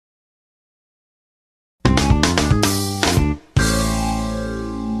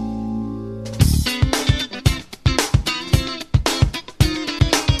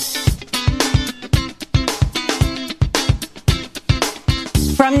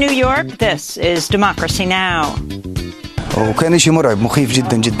New York, this is Democracy Now! وكان شيء مرعب مخيف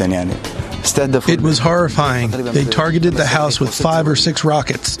جدا جدا يعني. It was horrifying. They targeted the house with 5 or 6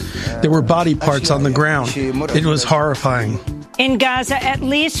 rockets. There were body parts on the ground. It was horrifying. In Gaza, at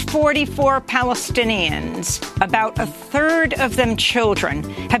least 44 Palestinians, about a third of them children,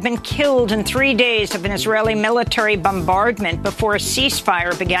 have been killed in 3 days of an Israeli military bombardment before a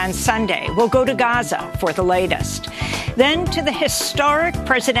ceasefire began Sunday. We'll go to Gaza for the latest. Then to the historic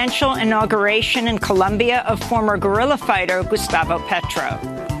presidential inauguration in Colombia of former guerrilla fighter Gustavo Petro.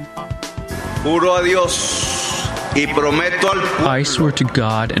 Juro a Dios y prometo al pueblo. I swear to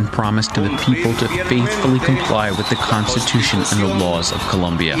God and promise to the people to faithfully comply with the Constitution and the laws of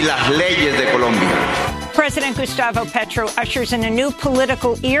Colombia. Y las leyes de Colombia. President Gustavo Petro ushers in a new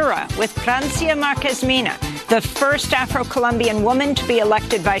political era with Francia Márquez Mina, the first Afro-Colombian woman to be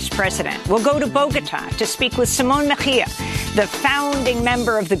elected vice president. We'll go to Bogota to speak with Simón Mejía, the founding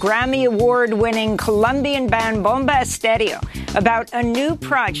member of the Grammy Award-winning Colombian band Bomba Estéreo, about a new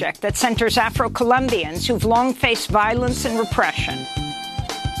project that centers Afro-Colombians who've long faced violence and repression.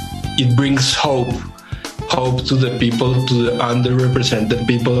 It brings hope to the people, to the underrepresented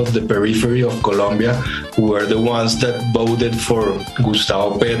people of the periphery of Colombia, who are the ones that voted for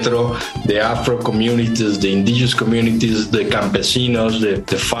Gustavo Petro, the Afro communities, the indigenous communities, the campesinos,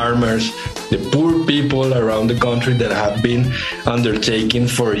 the farmers, the poor people around the country that have been undertaken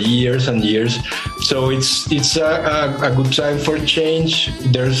for years and years. So it's a good time for change.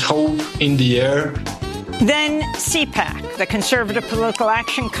 There's hope in the air. Then CPAC, the Conservative Political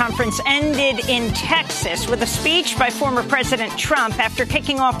Action Conference, ended in Texas with a speech by former President Trump after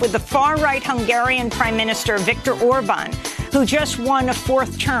kicking off with the far-right Hungarian Prime Minister Viktor Orban, who just won a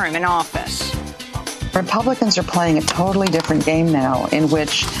 4th term in office. Republicans are playing a totally different game now in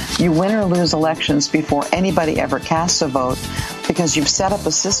which you win or lose elections before anybody ever casts a vote because you've set up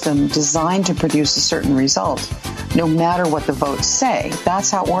a system designed to produce a certain result, no matter what the votes say. That's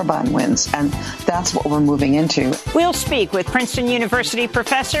how Orban wins, and that's what we're moving into. We'll speak with Princeton University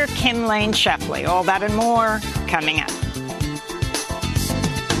professor Kim Lane Shepley. All that and more coming up.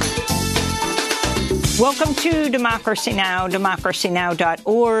 Welcome to Democracy Now!,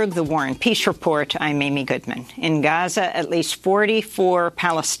 democracynow.org, The War and Peace Report. I'm Amy Goodman. In Gaza, at least 44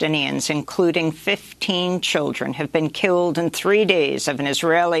 Palestinians, including 15 children, have been killed in 3 days of an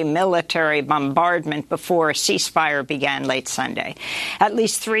Israeli military bombardment before a ceasefire began late Sunday. At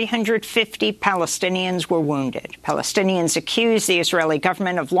least 350 Palestinians were wounded. Palestinians accuse the Israeli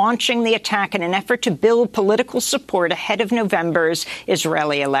government of launching the attack in an effort to build political support ahead of November's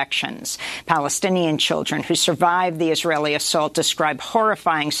Israeli elections. Palestinian children who survived the Israeli assault describe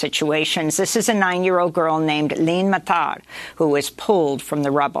horrifying situations. This is a 9-year-old girl named Lin Matar, who was pulled from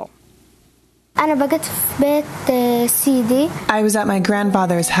the rubble. I was at my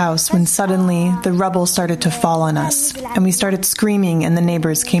grandfather's house when suddenly the rubble started to fall on us, and we started screaming and the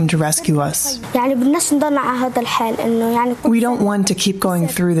neighbors came to rescue us. We don't want to keep going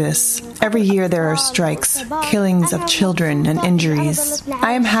through this. Every year there are strikes, killings of children and injuries.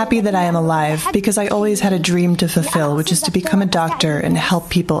 I am happy that I am alive because I always had a dream to fulfill, which is to become a doctor and help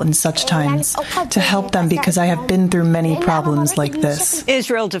people in such times, to help them because I have been through many problems like this.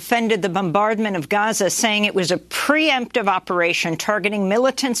 Israel defended the bombardment of Gaza, saying it was a preemptive operation targeting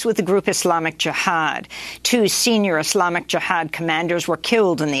militants with the group Islamic Jihad. 2 senior Islamic Jihad commanders were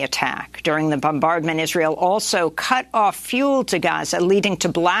killed in the attack. During the bombardment, Israel also cut off fuel to Gaza, leading to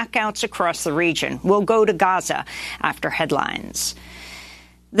blackouts across the region. We'll go to Gaza after headlines.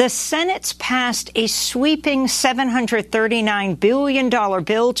 The Senate's passed a sweeping $739 billion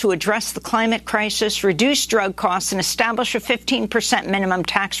bill to address the climate crisis, reduce drug costs, and establish a 15% minimum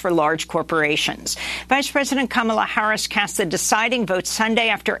tax for large corporations. Vice President Kamala Harris cast the deciding vote Sunday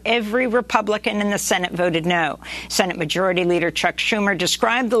after every Republican in the Senate voted no. Senate Majority Leader Chuck Schumer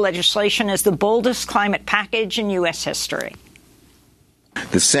described the legislation as the boldest climate package in U.S. history.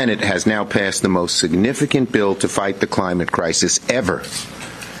 The Senate has now passed the most significant bill to fight the climate crisis ever.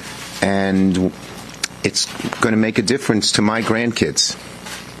 And it's going to make a difference to my grandkids.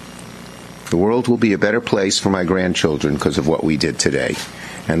 The world will be a better place for my grandchildren because of what we did today.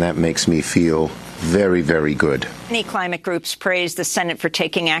 And that makes me feel very, very good. Many climate groups praised the Senate for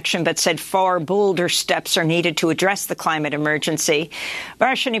taking action, but said far bolder steps are needed to address the climate emergency.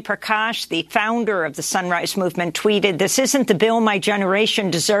 Varshini Prakash, the founder of the Sunrise Movement, tweeted, "This isn't the bill my generation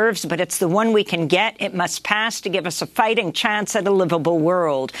deserves, but it's the one we can get. It must pass to give us a fighting chance at a livable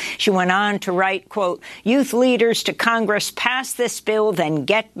world." She went on to write, quote, "Youth leaders to Congress, pass this bill, then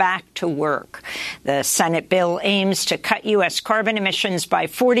get back to work." The Senate bill aims to cut U.S. carbon emissions by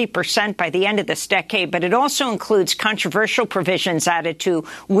 40% by the end of this decade, but it also includes controversial provisions added to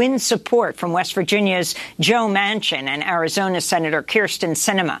win support from West Virginia's Joe Manchin and Arizona Senator Kyrsten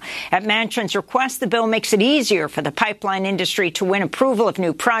Sinema. At Manchin's request, the bill makes it easier for the pipeline industry to win approval of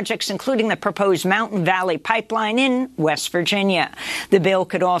new projects, including the proposed Mountain Valley Pipeline in West Virginia. The bill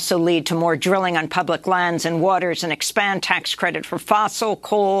could also lead to more drilling on public lands and waters and expand tax credit for fossil,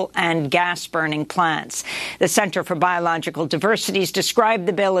 coal, and gas-burning plants. The Center for Biological Diversity's described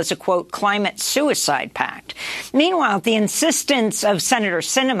the bill as a, quote, climate suicide pact. Meanwhile, at the insistence of Senator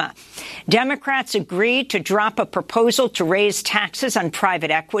Sinema, Democrats agreed to drop a proposal to raise taxes on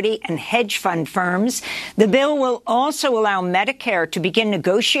private equity and hedge fund firms. The bill will also allow Medicare to begin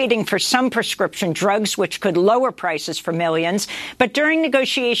negotiating for some prescription drugs, which could lower prices for millions. But during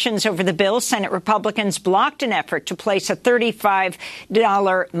negotiations over the bill, Senate Republicans blocked an effort to place a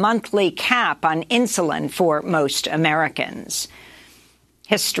 $35 monthly cap on insulin for most Americans.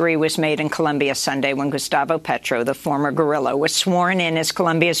 History was made in Colombia Sunday when Gustavo Petro, the former guerrilla, was sworn in as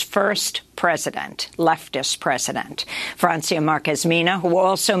Colombia's first leftist president. Francia Márquez Mina, who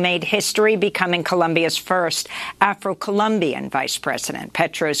also made history, becoming Colombia's first Afro-Colombian vice president.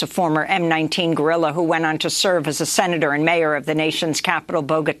 Petro is a former M19 guerrilla who went on to serve as a senator and mayor of the nation's capital,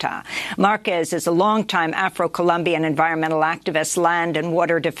 Bogota. Márquez is a longtime Afro-Colombian environmental activist, land and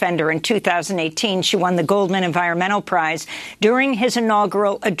water defender. In 2018, she won the Goldman Environmental Prize during his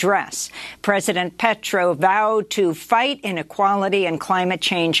inaugural address. President Petro vowed to fight inequality and climate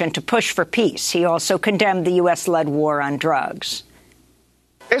change and to push for peace. He also condemned the U.S.-led war on drugs.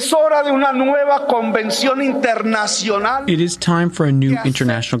 It is time for a new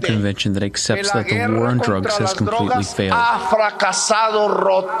international convention that accepts that the war on drugs has completely failed.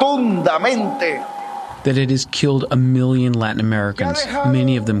 That it has killed 1 million Latin Americans,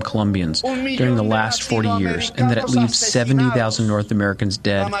 many of them Colombians, during the last 40 years, and that it leaves 70,000 North Americans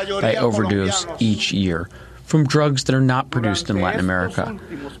dead by overdose each year from drugs that are not produced in Latin America.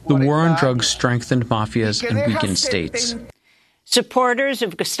 The war on drugs strengthened mafias and weakened states. Supporters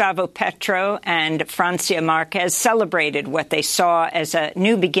of Gustavo Petro and Francia Márquez celebrated what they saw as a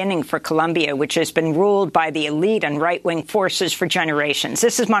new beginning for Colombia, which has been ruled by the elite and right-wing forces for generations.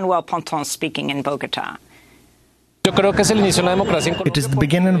 This is Manuel Ponton speaking in Bogota. It is the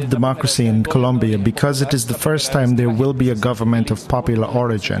beginning of democracy in Colombia because it is the first time there will be a government of popular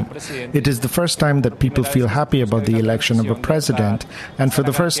origin. It is the first time that people feel happy about the election of a president, and for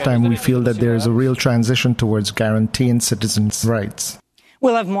the first time we feel that there is a real transition towards guaranteeing citizens' rights.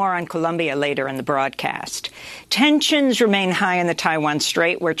 We'll have more on Colombia later in the broadcast. Tensions remain high in the Taiwan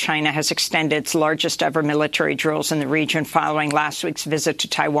Strait, where China has extended its largest ever military drills in the region following last week's visit to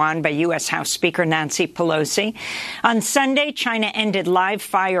Taiwan by U.S. House Speaker Nancy Pelosi. On Sunday, China ended live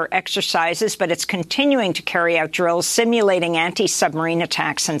fire exercises, but it's continuing to carry out drills simulating anti-submarine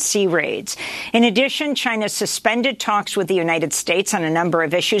attacks and sea raids. In addition, China suspended talks with the United States on a number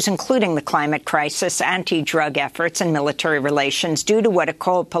of issues, including the climate crisis, anti-drug efforts, and military relations, due to what it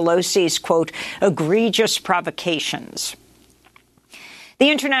called Pelosi's, quote, egregious provocations. The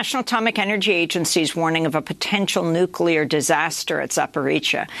International Atomic Energy Agency is warning of a potential nuclear disaster at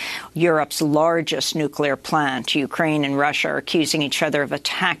Zaporizhzhia, Europe's largest nuclear plant. Ukraine and Russia are accusing each other of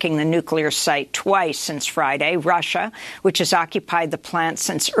attacking the nuclear site twice since Friday. Russia, which has occupied the plant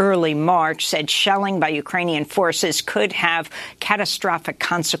since early March, said shelling by Ukrainian forces could have catastrophic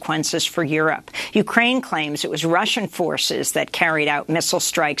consequences for Europe. Ukraine claims it was Russian forces that carried out missile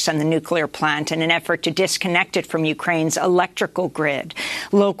strikes on the nuclear plant in an effort to disconnect it from Ukraine's electrical grid.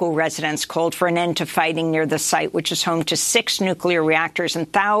 Local residents called for an end to fighting near the site, which is home to 6 nuclear reactors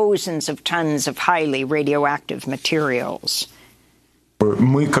and thousands of tons of highly radioactive materials. As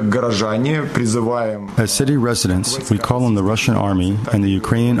city residents, we call on the Russian army and the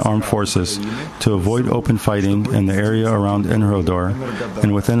Ukrainian armed forces to avoid open fighting in the area around Enerhodar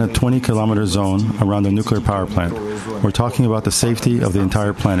and within a 20-kilometer zone around the nuclear power plant. We're talking about the safety of the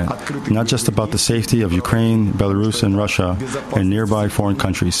entire planet, not just about the safety of Ukraine, Belarus, and Russia, and nearby foreign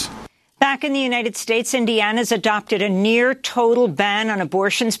countries. Back in the United States, Indiana's adopted a near-total ban on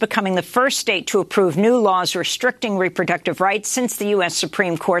abortions, becoming the first state to approve new laws restricting reproductive rights since the U.S.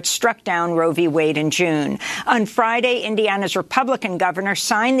 Supreme Court struck down Roe v. Wade in June. On Friday, Indiana's Republican governor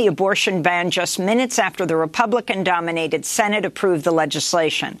signed the abortion ban just minutes after the Republican-dominated Senate approved the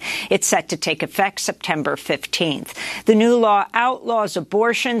legislation. It's set to take effect September 15th. The new law outlaws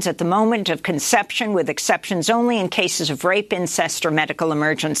abortions at the moment of conception, with exceptions only in cases of rape, incest, or medical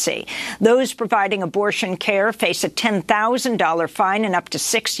emergency. Those providing abortion care face a $10,000 fine and up to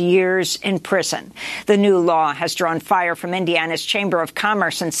 6 years in prison. The new law has drawn fire from Indiana's Chamber of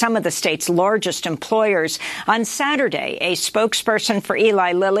Commerce and some of the state's largest employers. On Saturday, a spokesperson for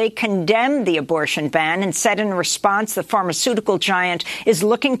Eli Lilly condemned the abortion ban and said in response the pharmaceutical giant is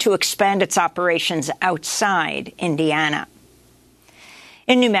looking to expand its operations outside Indiana.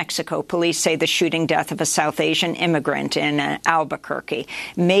 In New Mexico, police say the shooting death of a South Asian immigrant in Albuquerque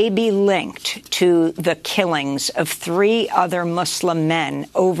may be linked to the killings of 3 other Muslim men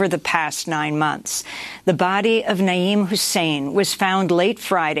over the past 9 months. The body of Naeem Hussain was found late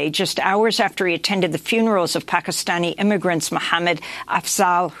Friday, just hours after he attended the funerals of Pakistani immigrants Mohammed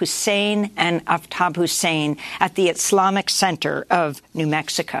Afzal Hussain and Aftab Hussain at the Islamic Center of New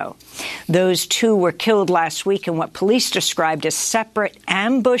Mexico. Those 2 were killed last week in what police described as separate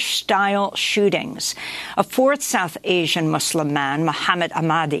ambush-style shootings. A 4th South Asian Muslim man, Muhammad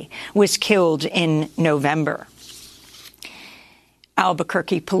Ahmadi, was killed in November.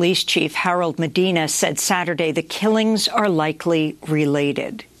 Albuquerque Police Chief Harold Medina said Saturday the killings are likely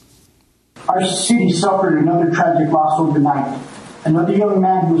related. Our city suffered another tragic loss overnight. Another young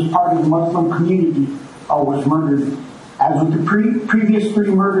man who was part of the Muslim community was murdered. As with the previous 3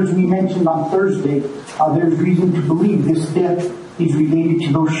 murders we mentioned on Thursday, there's reason to believe this death is related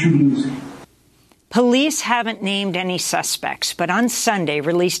to those shootings. Police haven't named any suspects, but on Sunday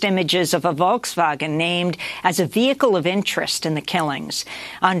released images of a Volkswagen named as a vehicle of interest in the killings.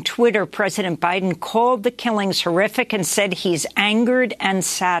 On Twitter, President Biden called the killings horrific and said he's angered and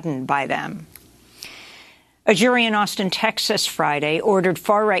saddened by them. A jury in Austin, Texas, Friday ordered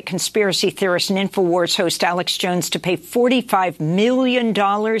far-right conspiracy theorist and InfoWars host Alex Jones to pay $45 million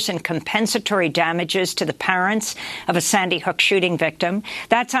in compensatory damages to the parents of a Sandy Hook shooting victim.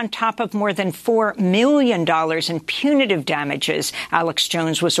 That's on top of more than $4 million in punitive damages Alex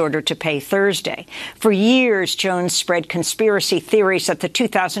Jones was ordered to pay Thursday. For years, Jones spread conspiracy theories that the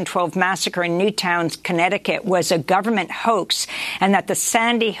 2012 massacre in Newtown, Connecticut was a government hoax and that the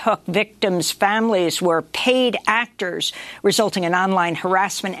Sandy Hook victims' families were paid actors, resulting in online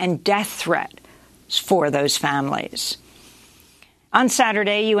harassment and death threats for those families. On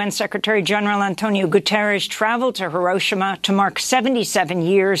Saturday, UN Secretary General Antonio Guterres traveled to Hiroshima to mark 77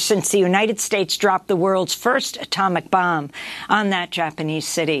 years since the United States dropped the world's first atomic bomb on that Japanese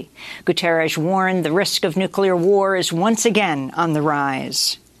city. Guterres warned the risk of nuclear war is once again on the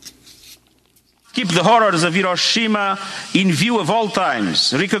rise. Keep the horrors of Hiroshima in view of all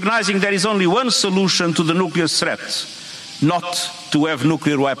times, recognizing there is only one solution to the nuclear threat, not to have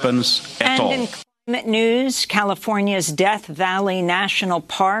nuclear weapons at all. In climate news, California's Death Valley National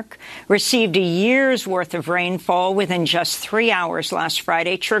Park received a year's worth of rainfall within just 3 hours last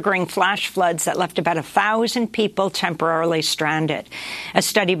Friday, triggering flash floods that left about 1,000 people temporarily stranded. A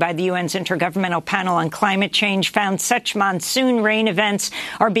study by the UN's Intergovernmental Panel on Climate Change found such monsoon rain events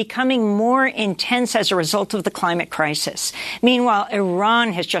are becoming more intense as a result of the climate crisis. Meanwhile,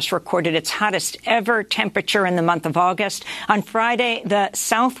 Iran has just recorded its hottest ever temperature in the month of August. On Friday, the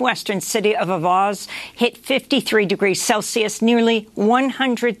southwestern city of Avaz hit 53 degrees Celsius, nearly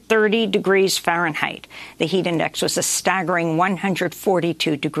 130 degrees Fahrenheit. The heat index was a staggering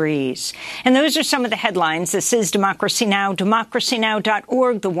 142 degrees. And those are some of the headlines. This is Democracy Now!,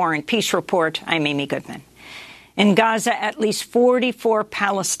 democracynow.org, The War and Peace Report. I'm Amy Goodman. In Gaza, at least 44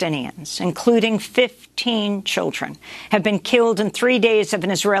 Palestinians, including 15 children, have been killed in 3 days of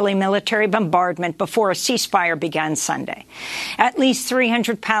an Israeli military bombardment before a ceasefire began Sunday. At least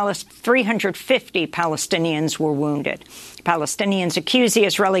 350 Palestinians were wounded. Palestinians accuse the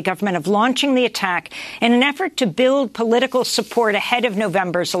Israeli government of launching the attack in an effort to build political support ahead of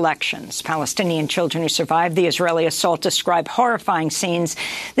November's elections. Palestinian children who survived the Israeli assault describe horrifying scenes.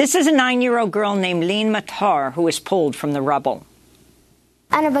 This is a 9-year-old girl named Leen Matar who was pulled from the rubble.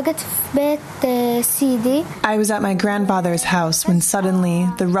 I was at my grandfather's house when suddenly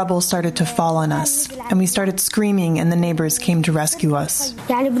the rubble started to fall on us, and we started screaming and the neighbors came to rescue us.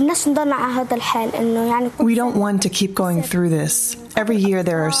 We don't want to keep going through this. Every year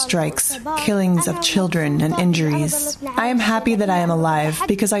there are strikes, killings of children and injuries. I am happy that I am alive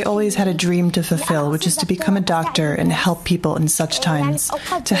because I always had a dream to fulfill, which is to become a doctor and help people in such times,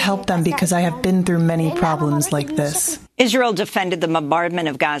 to help them because I have been through many problems like this. Israel defended the bombardment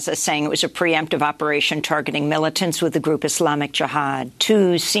of Gaza, saying it was a preemptive operation targeting militants with the group Islamic Jihad.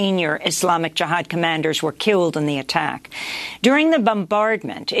 2 senior Islamic Jihad commanders were killed in the attack. During the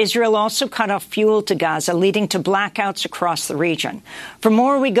bombardment, Israel also cut off fuel to Gaza, leading to blackouts across the region. For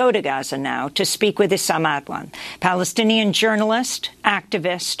more, we go to Gaza now to speak with Issam Adwan, Palestinian journalist,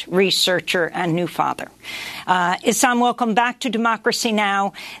 activist, researcher, and new father. Issam, welcome back to Democracy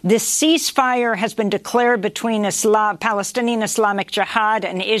Now! This ceasefire has been declared between Palestinian Islamic Jihad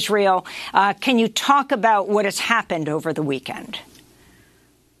and Israel. Can you talk about what has happened over the weekend?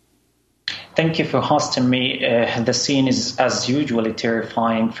 Thank you for hosting me. The scene is, as usually,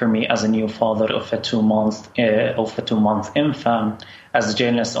 terrifying for me as a new father of a 2-month infant. As a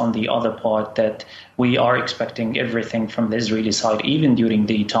journalist on the other part, that we are expecting everything from the Israeli side, even during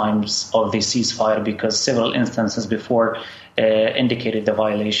the times of the ceasefire, because several instances before indicated the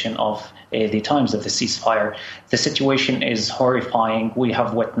violation of the times of the ceasefire. The situation is horrifying. We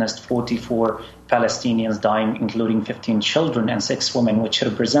have witnessed 44 Palestinians dying, including 15 children and 6 women, which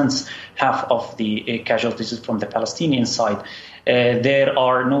represents half of the casualties from the Palestinian side. There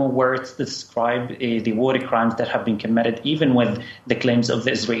are no words to describe the war crimes that have been committed, even with the claims of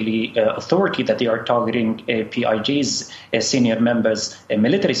the Israeli authority that they are targeting PIJ's senior members,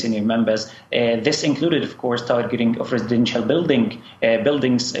 military senior members. This included, of course, targeting of residential buildings,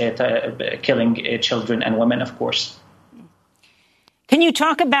 killing children and women, of course. Can you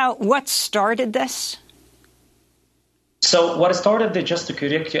talk about what started this? So what started, just to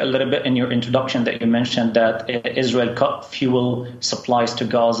correct you a little bit in your introduction, that you mentioned that Israel cut fuel supplies to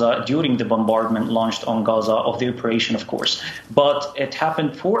Gaza during the bombardment launched on Gaza of the operation, of course. But it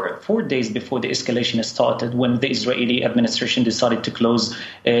happened four days before the escalation started, when the Israeli administration decided to close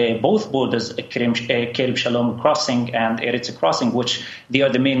both borders, Kerem Shalom crossing and Eretz crossing, which they are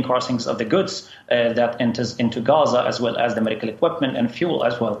the main crossings of the goods that enters into Gaza, as well as the medical equipment and fuel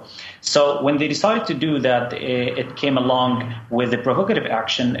as well. So when they decided to do that, it came along with the provocative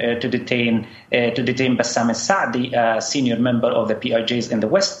action to detain Bassam al-Saadi, a senior member of the PIJs in the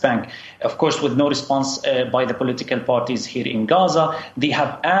West Bank. Of course, with no response by the political parties here in Gaza, they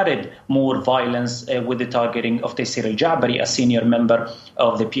have added more violence with the targeting of Taysir al-Jabari, a senior member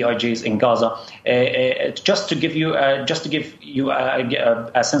of the PIJs in Gaza. Just to give you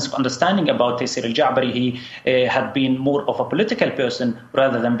a sense of understanding about Taysir al-Jabari, he had been more of a political person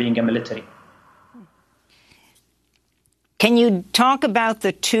rather than being a military. Can you talk about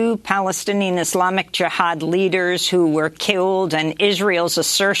the 2 Palestinian Islamic Jihad leaders who were killed and Israel's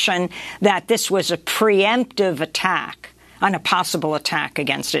assertion that this was a preemptive attack on a possible attack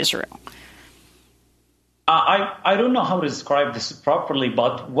against Israel? I don't know how to describe this properly,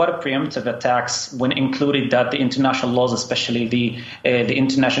 but what a preemptive attacks when included that the international laws, especially the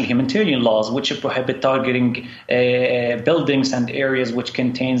international humanitarian laws, which prohibit targeting buildings and areas which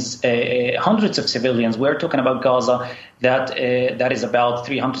contains hundreds of civilians. We're talking about Gaza. That is about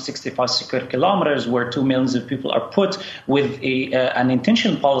 365 square kilometers, where 2 millions of people are put, with an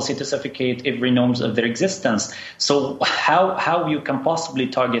intentional policy to suffocate every norms of their existence. So how you can possibly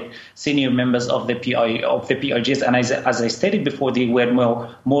target senior members of the PIJs? And as I stated before, they were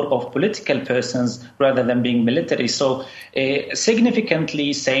more of political persons rather than being military. So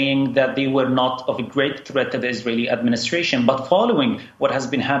significantly saying that they were not of a great threat to the Israeli administration, but following what has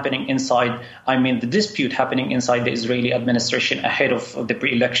been happening inside, the dispute happening inside the Israeli administration ahead of the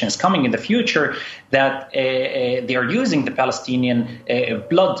pre-elections coming in the future, that they are using the Palestinian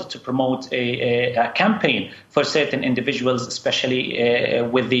blood to promote a campaign for certain individuals, especially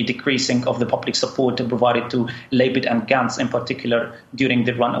with the decreasing of the public support provided to Lapid and Gantz in particular during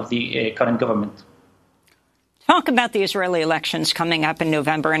the run of the current government. Talk about the Israeli elections coming up in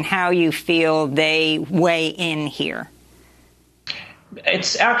November and how you feel they weigh in here.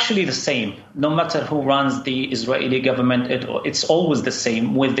 It's actually the same. No matter who runs the Israeli government, it's always the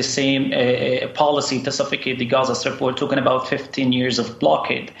same, with the same policy to suffocate the Gaza Strip. We're talking about 15 years of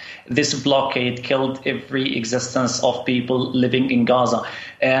blockade. This blockade killed every existence of people living in Gaza.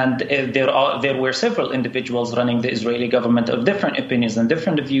 And there were several individuals running the Israeli government of different opinions and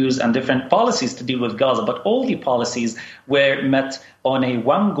different views and different policies to deal with Gaza. But all the policies were met on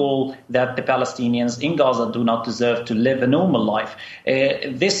one goal, that the Palestinians in Gaza do not deserve to live a normal life.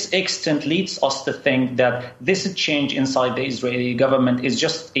 This extent leads us to think that this change inside the Israeli government is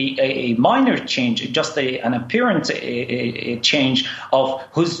just a minor change, just an apparent change of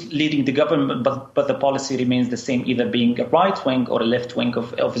who's leading the government, but the policy remains the same, either being a right wing or a left wing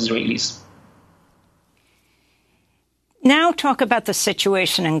of Israelis. Now talk about the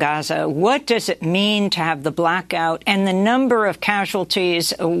situation in Gaza. What does it mean to have the blackout and the number of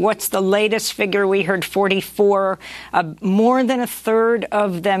casualties? What's the latest figure? We heard 44, more than a third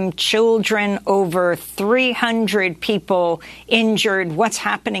of them children, over 300 people injured. What's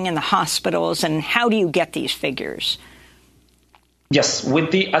happening in the hospitals, and how do you get these figures? Yes,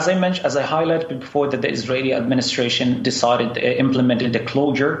 as I highlighted before, that the Israeli administration implemented the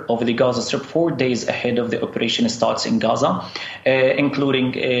closure of the Gaza Strip 4 days ahead of the operation starts in Gaza,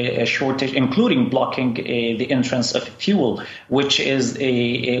 including a shortage, including blocking the entrance of fuel, which is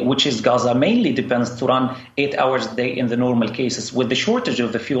Gaza mainly depends to run 8 hours a day in the normal cases. With the shortage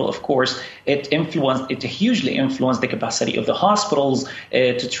of the fuel, of course, it hugely influenced the capacity of the hospitals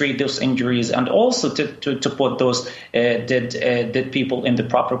to treat those injuries, and also to put those dead people in the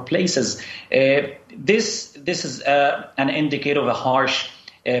proper places. This is an indicator of a harsh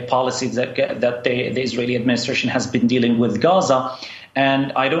policy that the Israeli administration has been dealing with Gaza.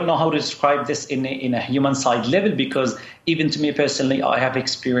 And I don't know how to describe this in a human side level, because even to me personally, I have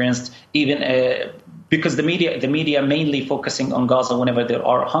experienced because the media mainly focusing on Gaza whenever there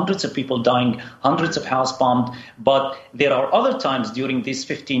are hundreds of people dying, hundreds of houses bombed. But there are other times during these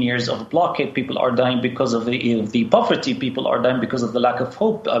 15 years of blockade, people are dying because of the poverty. People are dying because of the lack of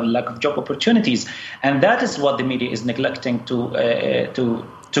hope, lack of job opportunities. And that is what the media is neglecting to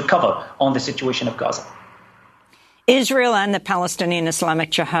cover on the situation of Gaza. Israel and the Palestinian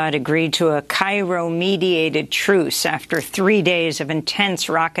Islamic Jihad agreed to a Cairo-mediated truce after 3 days of intense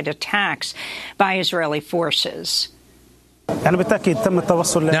rocket attacks by Israeli forces.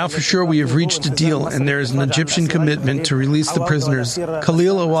 Now for sure we have reached a deal, and there is an Egyptian commitment to release the prisoners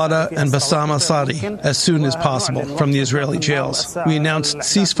Khalil Awada and Bassam Asadi as soon as possible from the Israeli jails. We announced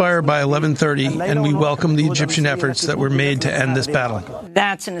ceasefire by 11:30, and we welcome the Egyptian efforts that were made to end this battle.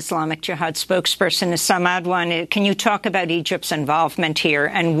 That's an Islamic Jihad spokesperson, Issam Adwan. Can you talk about Egypt's involvement here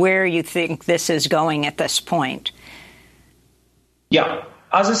and where you think this is going at this point? Yeah,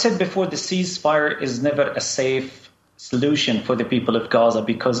 as I said before, the ceasefire is never a safe solution for the people of Gaza,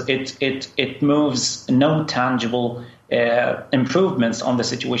 because it moves no tangible improvements on the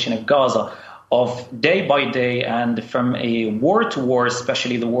situation of Gaza. Of day by day, and from a war to war,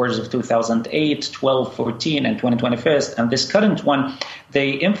 especially the wars of 2008, 12, 14, and 2021, and this current one,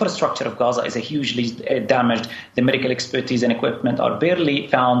 the infrastructure of Gaza is hugely damaged. The medical expertise and equipment are barely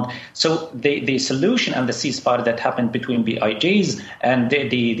found. So the solution and the ceasefire that happened between BIJs and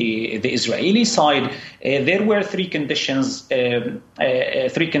the Israeli side, there were three conditions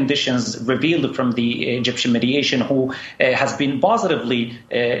revealed from the Egyptian mediation, who has been positively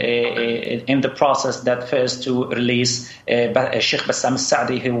in the process, that first to release Sheikh Bassam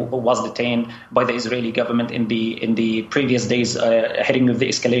Saadi, who was detained by the Israeli government in the previous days heading of the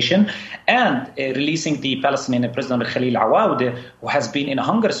escalation, and releasing the Palestinian prisoner Khalil Awad, who has been in a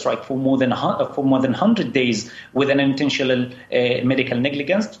hunger strike for more than 100 days with an intentional medical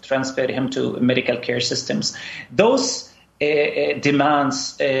negligence, to transfer him to medical care systems. Those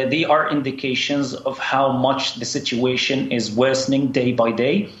demands, they are indications of how much the situation is worsening day by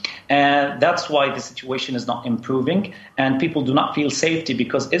day. And that's why the situation is not improving, and people do not feel safety,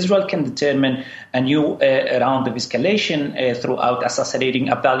 because Israel can determine a new round of escalation throughout assassinating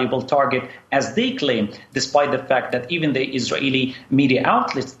a valuable target, as they claim, despite the fact that even the Israeli media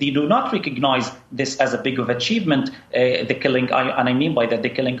outlets, they do not recognize this as a big of achievement, the killing, and I mean by that the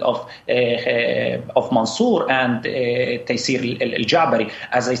killing of Mansour and Taysir al-Jabari.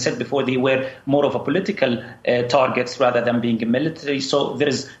 As I said before, they were more of a political targets rather than being a military. So there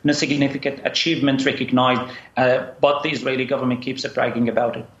is no significant achievement recognized, but the Israeli government keeps bragging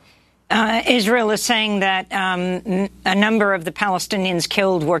about it. Israel is saying that a number of the Palestinians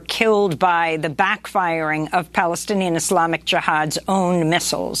killed were killed by the backfiring of Palestinian Islamic Jihad's own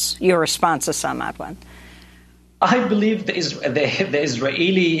missiles. Your response, Issam Adwan? I believe the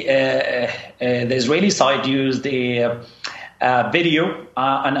Israeli side used a video,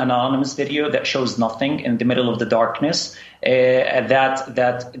 an anonymous video that shows nothing in the middle of the darkness.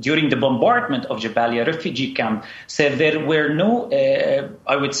 That during the bombardment of Jabalia refugee camp, said there were no,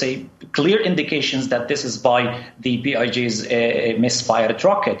 I would say, clear indications that this is by the BIJ's misfired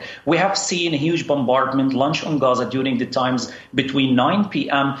rocket. We have seen a huge bombardment launch on Gaza during the times between 9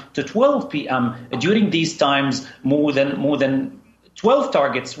 p.m. to 12 p.m. During these times, more than 12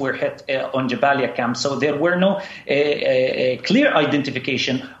 targets were hit on Jabalia camp, so there were no clear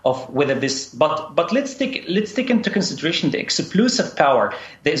identification of whether this. But let's take into consideration the explosive power.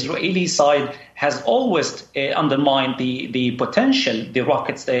 The Israeli side has always undermined the potential, the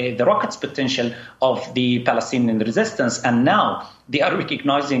rockets potential of the Palestinian resistance, and now they are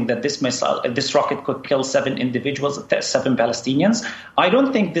recognizing that this rocket could kill 7 individuals, 7 Palestinians. I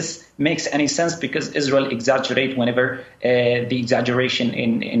don't think this makes any sense because Israel exaggerates whenever the exaggeration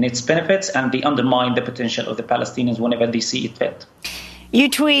in its benefits, and they undermine the potential of the Palestinians whenever they see it fit. You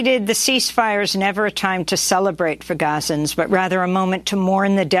tweeted, "The ceasefire is never a time to celebrate for Gazans, but rather a moment to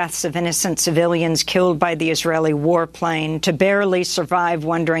mourn the deaths of innocent civilians killed by the Israeli warplane, to barely survive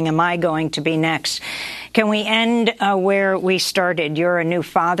wondering, am I going to be next?" Can we end where we started? You're a new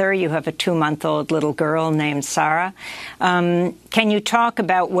father. You have a 2-month-old little girl named Sarah. Can you talk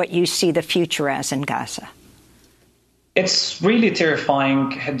about what you see the future as in Gaza? It's really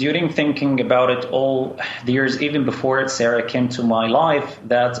terrifying. During thinking about it all the years, even before Sarah came to my life,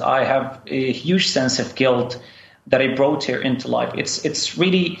 that I have a huge sense of guilt that I brought her into life. It's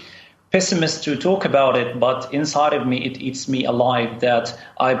really pessimist to talk about it, but inside of me, it eats me alive that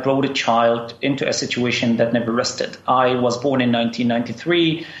I brought a child into a situation that never rested. I was born in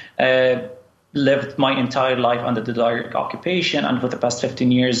 1993, lived my entire life under the direct occupation, and for the past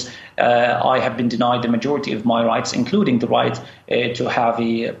 15 years, I have been denied the majority of my rights, including the right to have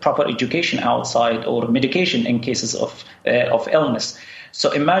a proper education outside or medication in cases of illness.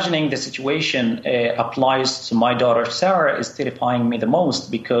 So imagining the situation applies to my daughter Sarah is terrifying me the most,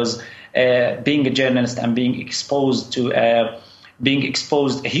 because being a journalist and being hugely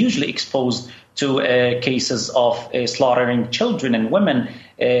exposed to cases of slaughtering children and women,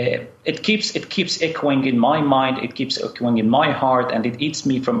 it keeps echoing in my mind, it keeps echoing in my heart, and it eats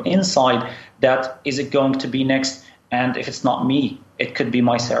me from inside. That is it going to be next? And if it's not me, it could be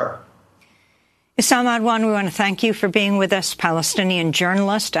my Sarah. Issam Adwan, we want to thank you for being with us, Palestinian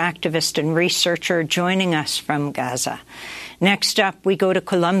journalist, activist and researcher, joining us from Gaza. Next up, we go to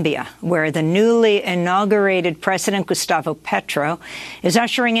Colombia, where the newly inaugurated President Gustavo Petro is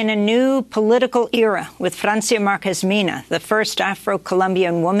ushering in a new political era with Francia Márquez Mina, the first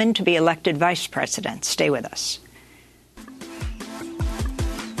Afro-Colombian woman to be elected vice president. Stay with us.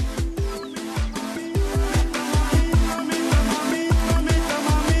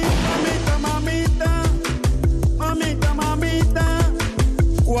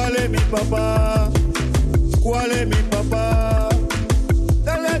 ¿Cuál es mi papá? ¿Cuál es mi papá?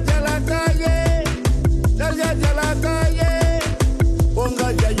 Dale hacia la calle, dale hacia la calle,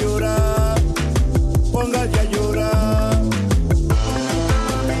 póngase a llorar, póngase a llorar.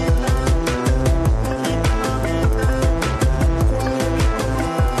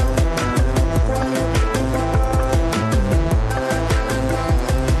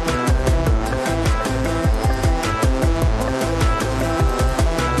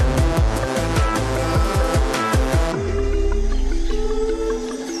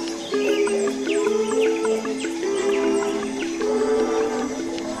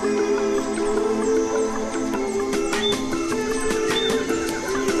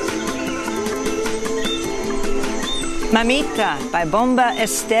 Mamita by Bomba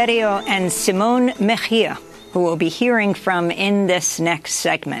Estéreo and Simón Mejía, who we'll be hearing from in this next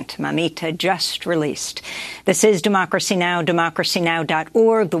segment. Mamita just released. This is Democracy Now!,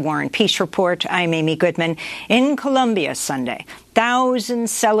 democracynow.org, The War and Peace Report. I'm Amy Goodman. In Colombia Sunday,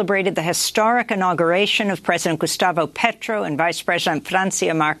 thousands celebrated the historic inauguration of President Gustavo Petro and Vice President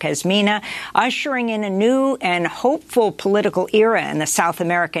Francia Márquez Mina, ushering in a new and hopeful political era in the South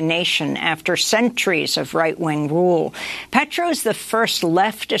American nation after centuries of right-wing rule. Petro is the first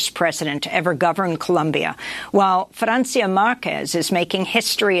leftist president to ever govern Colombia, while Francia Márquez is making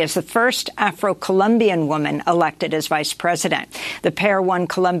history as the first Afro-Colombian woman elected as vice president. The pair won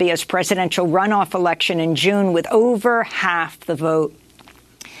Colombia's presidential runoff election in June with over half the vote.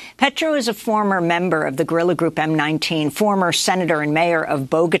 Petro is a former member of the guerrilla group M19, former senator and mayor of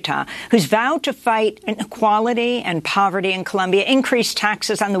Bogota, who's vowed to fight inequality and poverty in Colombia, increase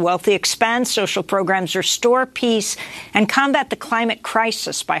taxes on the wealthy, expand social programs, restore peace, and combat the climate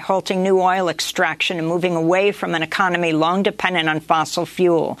crisis by halting new oil extraction and moving away from an economy long dependent on fossil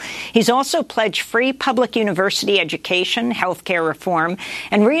fuel. He's also pledged free public university education, healthcare reform,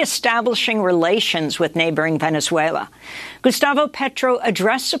 and reestablishing relations with neighboring Venezuela. Gustavo Petro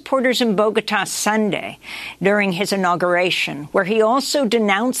addressed supporters in Bogota Sunday during his inauguration, where he also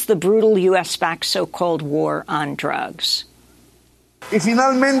denounced the brutal U.S.-backed so-called war on drugs. Y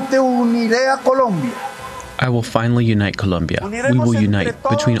finalmente uniré a Colombia. I will finally unite Colombia. We will unite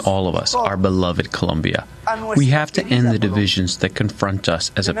between all of us, our beloved Colombia. We have to end the divisions that confront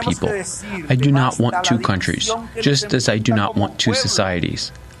us as a people. I do not want two countries, just as I do not want two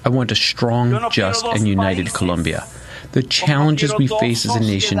societies. I want a strong, just, and united Colombia. The challenges we face as a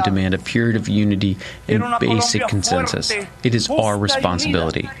nation demand a period of unity and basic consensus. It is our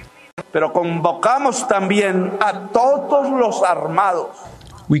responsibility. pero convocamos también a todos los armados.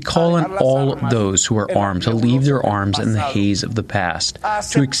 We call on all those who are armed to leave their arms in the haze of the past,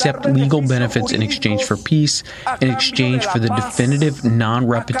 to accept legal benefits in exchange for peace, in exchange for the definitive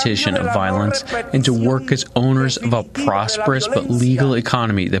non-repetition of violence, and to work as owners of a prosperous but legal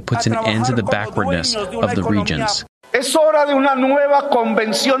economy that puts an end to the backwardness of the regions. Es hora de una nueva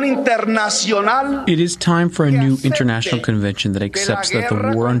convención internacional. It is time for a new international convention that accepts that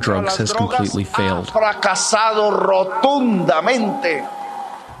the war on drugs has completely failed. Fracasado rotundamente.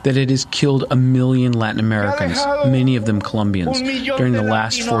 That it has killed 1 million Latin Americans, many of them Colombians, during the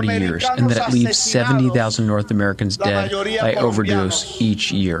last 40 years, and that it leaves 70,000 North Americans dead by overdose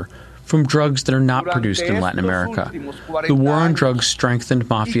each year from drugs that are not produced in Latin America. The war on drugs strengthened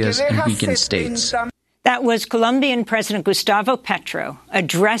mafias and weakened states. That was Colombian President Gustavo Petro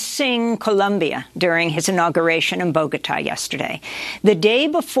addressing Colombia during his inauguration in Bogotá yesterday. The day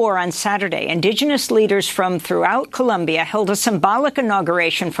before, on Saturday, indigenous leaders from throughout Colombia held a symbolic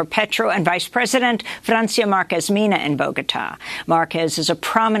inauguration for Petro and Vice President Francia Márquez Mina in Bogotá. Márquez is a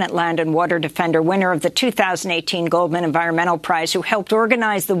prominent land and water defender, winner of the 2018 Goldman Environmental Prize, who helped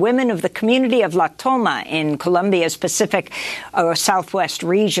organize the women of the community of La Toma in Colombia's Pacific southwest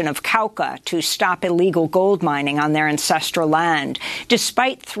region of Cauca to stop illegal gold mining on their ancestral land.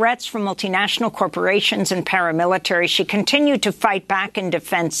 Despite threats from multinational corporations and paramilitary, she continued to fight back in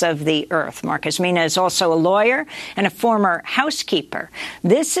defense of the earth. Márquez Mina is also a lawyer and a former housekeeper.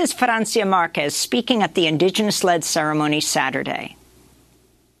 This is Francia Márquez speaking at the indigenous-led ceremony Saturday.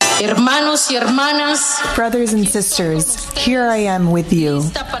 Hermanos y hermanas, brothers and sisters, here I am with you,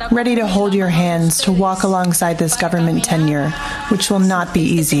 ready to hold your hands to walk alongside this government tenure, which will not be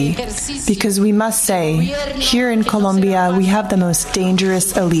easy. Because we must say, here in Colombia, we have the most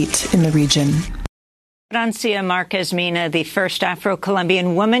dangerous elite in the region. Francia Márquez Mina, the first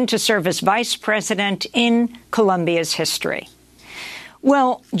Afro-Colombian woman to serve as vice president in Colombia's history.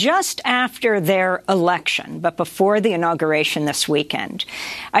 Well, just after their election, but before the inauguration this weekend,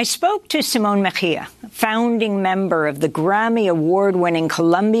 I spoke to Simón Mejía, founding member of the Grammy Award-winning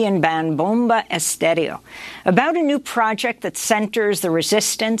Colombian band Bomba Estéreo, about a new project that centers the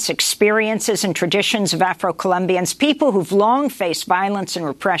resistance, experiences, and traditions of Afro-Colombians, people who've long faced violence and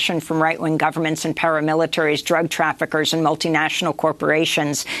repression from right-wing governments and paramilitaries, drug traffickers, and multinational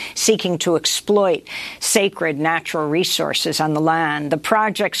corporations seeking to exploit sacred natural resources on the land. The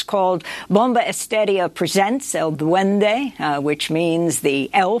project's called Bomba Estéreo Presents El Duende, which means the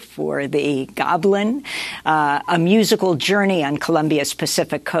elf or the goblin, a musical journey on Colombia's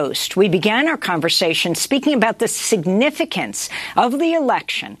Pacific coast. We began our conversation speaking about the significance of the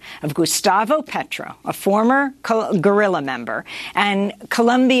election of Gustavo Petro, a former guerrilla member, and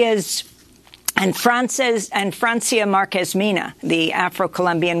Colombia's and Francia Márquez Mina, the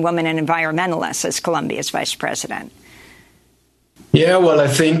Afro-Colombian woman and environmentalist, as Colombia's vice president. Yeah, well, I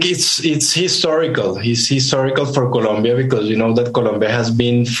think it's historical. It's historical for Colombia because you know that Colombia has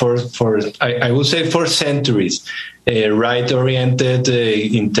been for I would say for centuries right-oriented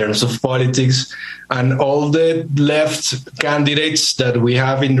in terms of politics, and all the left candidates that we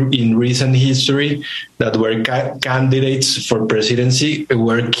have in recent history that were candidates for presidency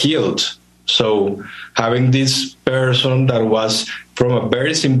were killed. So having this person that was from a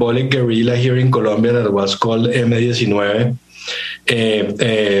very symbolic guerrilla here in Colombia that was called M19,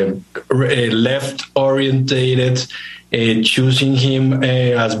 left-orientated, choosing him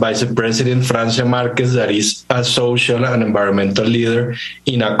as vice president, Francia Márquez, that is a social and environmental leader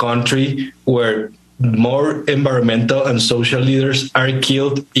in a country where more environmental and social leaders are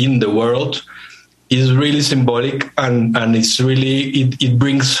killed in the world, is really symbolic, and it's really, it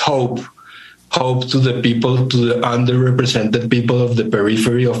brings hope to the people, to the underrepresented people of the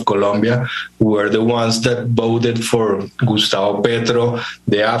periphery of Colombia, who are the ones that voted for Gustavo Petro,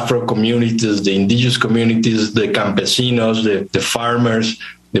 the Afro communities, the indigenous communities, the campesinos, the farmers,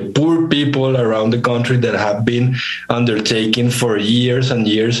 the poor people around the country that have been undertaken for years and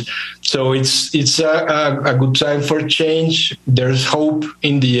years. So it's a good time for change. There's hope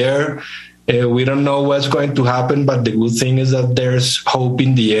in the air. We don't know what's going to happen, but the good thing is that there's hope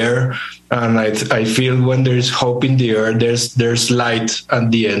in the air. And I feel when there's hope in the air, there's light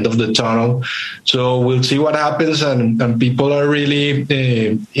at the end of the tunnel. So we'll see what happens, and people are really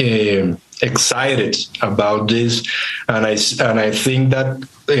excited about this. And I think that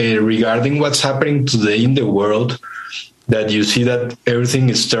regarding what's happening today in the world, that you see that everything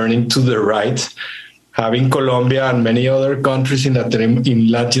is turning to the right. Having Colombia and many other countries in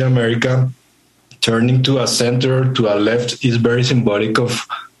Latin America turning to a center, to a left, is very symbolic of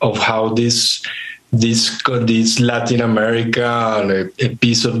how this this Latin America, a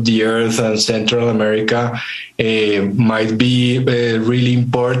piece of the earth, and Central America might be really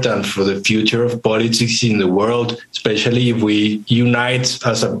important for the future of politics in the world, especially if we unite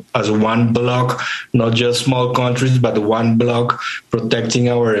as one bloc, not just small countries, but one bloc protecting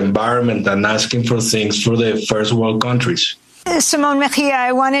our environment and asking for things for the first world countries. Simón Mejia,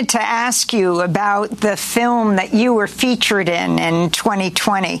 I wanted to ask you about the film that you were featured in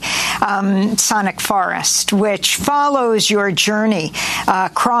 2020, Sonic Forest, which follows your journey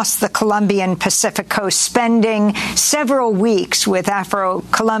across the Colombian Pacific coast, spending several weeks with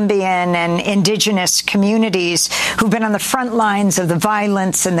Afro-Colombian and indigenous communities who've been on the front lines of the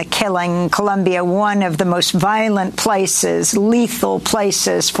violence and the killing. Colombia, one of the most violent places, lethal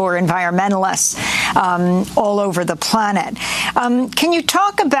places for environmentalists all over the planet. Can you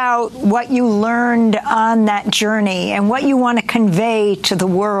talk about what you learned on that journey and what you want to convey to the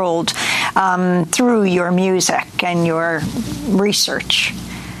world through your music and your research?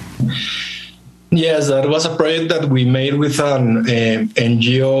 Yes, that was a project that we made with an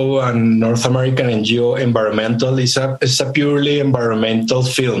NGO, and North American NGO, Environmental. It's a purely environmental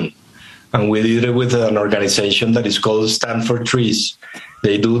film, and we did it with an organization that is called Stand for Trees.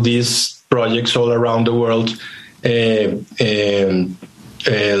 They do these projects all around the world,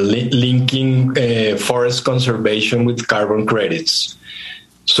 linking forest conservation with carbon credits.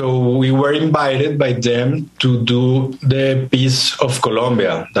 So we were invited by them to do the piece of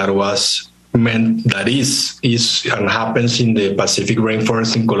Colombia that is and happens in the Pacific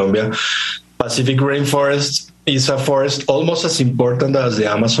rainforest in Colombia. Pacific rainforest is a forest almost as important as the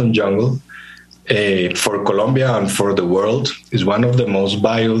Amazon jungle. For Colombia and for the world. Is one of the most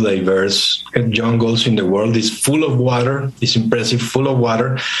biodiverse jungles in the world. It's full of water. It's impressive, full of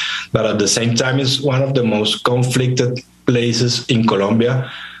water, but at the same time, it's one of the most conflicted places in Colombia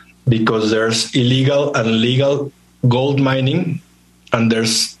because there's illegal and legal gold mining, and there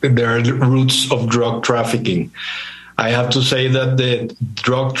are roots of drug trafficking. I have to say that the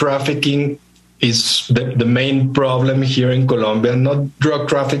drug trafficking is the main problem here in Colombia. Not drug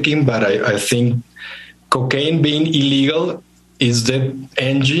trafficking, but I think cocaine being illegal is the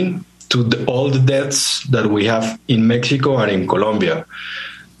engine to all the deaths that we have in Mexico and in Colombia.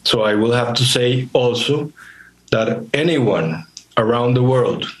 So I will have to say also that anyone around the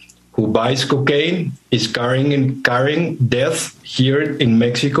world who buys cocaine is carrying death here in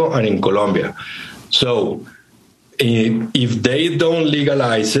Mexico and in Colombia. So if they don't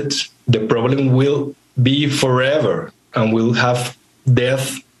legalize it, the problem will be forever, and we'll have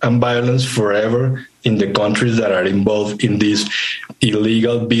death and violence forever in the countries that are involved in this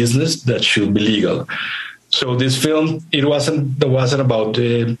illegal business that should be legal. So this film, it wasn't about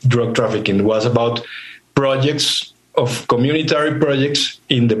drug trafficking. It was about projects of communitary projects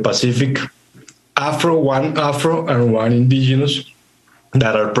in the Pacific, one Afro and one indigenous,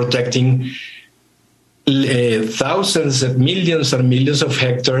 that are protecting thousands of millions and millions of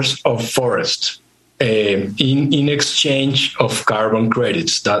hectares of forest in exchange of carbon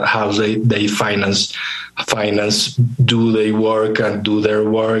credits. That's how they finance do their work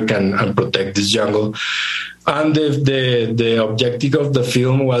and protect this jungle. And the objective of the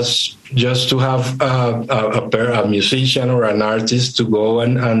film was just to have a musician or an artist to go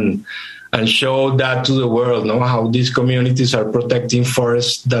and show that to the world, how these communities are protecting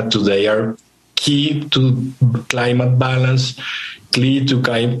forests that today are key to climate balance, key to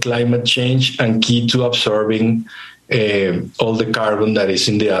climate change, and key to absorbing all the carbon that is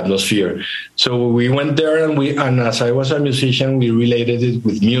in the atmosphere. So we went there, and as I was a musician, we related it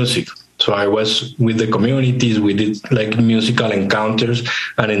with music. So I was with the communities, we did like musical encounters,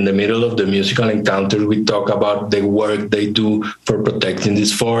 and in the middle of the musical encounters, we talk about the work they do for protecting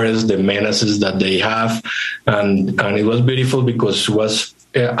these forests, the menaces that they have, and it was beautiful because it was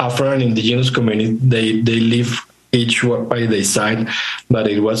Afro and indigenous community. They live each by their side, but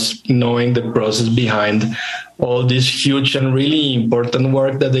it was knowing the process behind all this huge and really important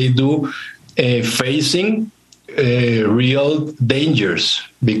work that they do, facing real dangers,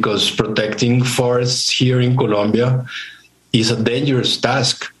 because protecting forests here in Colombia is a dangerous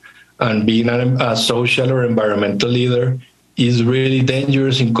task, and being a social or environmental leader is really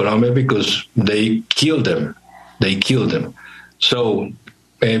dangerous in Colombia because they kill them. So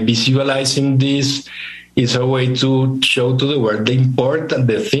visualizing this is a way to show to the world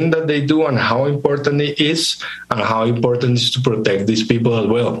the thing that they do and how important it is, and how important it is to protect these people as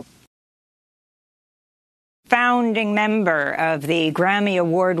well. founding member of the Grammy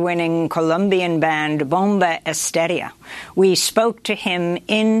Award-winning Colombian band Bomba Estéreo. We spoke to him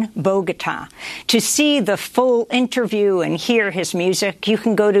in Bogota. To see the full interview and hear his music, you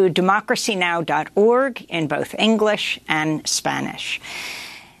can go to democracynow.org in both English and Spanish.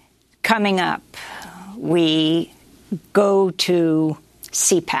 Coming up, we go to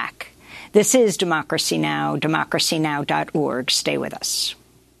CPAC. This is Democracy Now!, democracynow.org. Stay with us.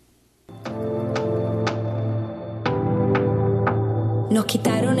 Nos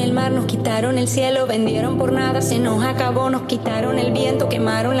quitaron el mar, nos quitaron el cielo, vendieron por nada, se nos acabó, nos quitaron el viento,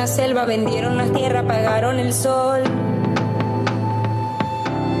 quemaron la selva, vendieron la tierra, apagaron el sol.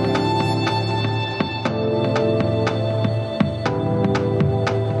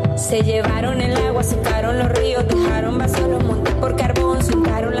 Se llevaron el agua, secaron los ríos, dejaron vacíos los montes por carbón,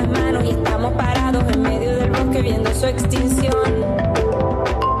 soltaron las manos y estamos parados en medio del bosque viendo su extinción.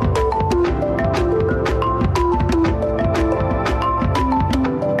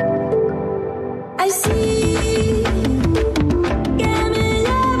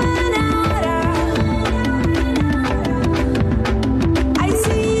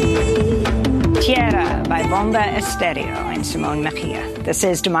 Bomba Estéreo and Simone Mejia. This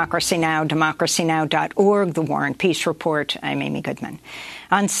is Democracy Now!, democracynow.org, The War and Peace Report. I'm Amy Goodman.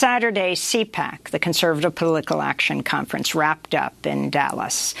 On Saturday, CPAC, the Conservative Political Action Conference, wrapped up in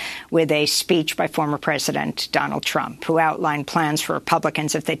Dallas with a speech by former President Donald Trump, who outlined plans for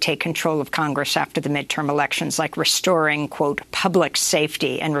Republicans if they take control of Congress after the midterm elections, like restoring, quote, public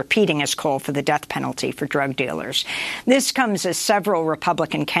safety and repeating his call for the death penalty for drug dealers. This comes as several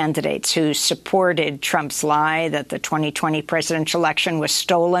Republican candidates who supported Trump's lie that the 2020 presidential election was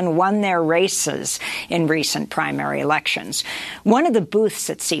stolen won their races in recent primary elections. One of the booths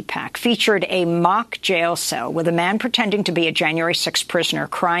at CPAC featured a mock jail cell with a man pretending to be a January 6th prisoner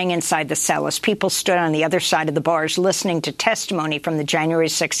crying inside the cell as people stood on the other side of the bars listening to testimony from the January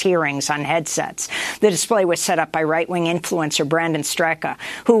 6th hearings on headsets. The display was set up by right-wing influencer Brandon Straka,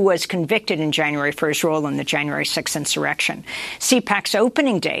 who was convicted in January for his role in the January 6th insurrection. CPAC's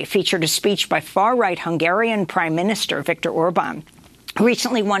opening day featured a speech by far-right Hungarian Prime Minister Viktor Orban, who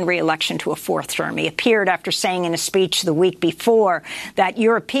recently won re-election to a fourth term. He appeared after saying in a speech the week before that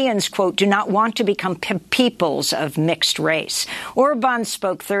Europeans, quote, do not want to become peoples of mixed race. Orban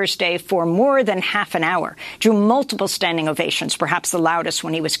spoke Thursday for more than half an hour, drew multiple standing ovations, perhaps the loudest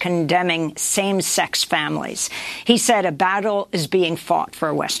when he was condemning same-sex families. He said a battle is being fought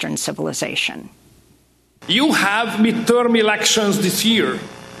for Western civilization. You have midterm elections this year,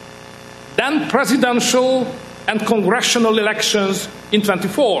 then presidential and congressional elections in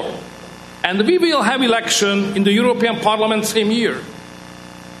 24. And we will have election in the European Parliament same year.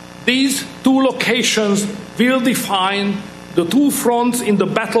 These two locations will define the two fronts in the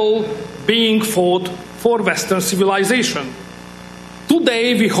battle being fought for Western civilization.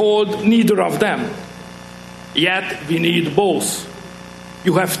 Today we hold neither of them. Yet we need both.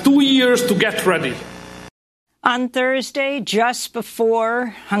 You have 2 years to get ready. On Thursday, just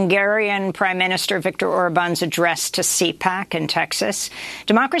before Hungarian Prime Minister Viktor Orban's address to CPAC in Texas,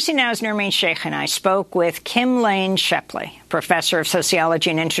 Democracy Now!'s Nermeen Sheikh and I spoke with Kim Lane Shepley, professor of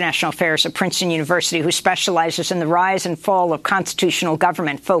sociology and international affairs at Princeton University, who specializes in the rise and fall of constitutional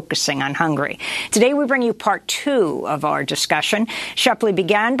government, focusing on Hungary. Today, we bring you part two of our discussion. Shepley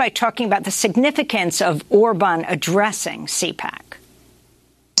began by talking about the significance of Orban addressing CPAC.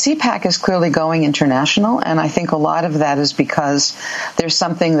 CPAC is clearly going international, and I think a lot of that is because there's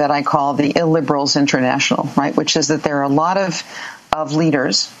something that I call the illiberals international, right, which is that there are a lot of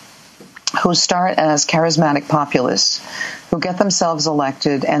leaders who start as charismatic populists, who get themselves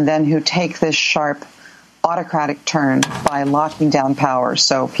elected, and then who take this sharp autocratic turn by locking down power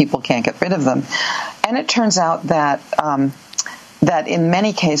so people can't get rid of them. And it turns out that that in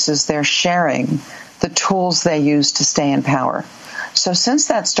many cases they're sharing the tools they use to stay in power. So since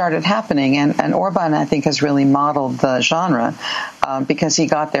that started happening, and Orban, I think, has really modeled the genre because he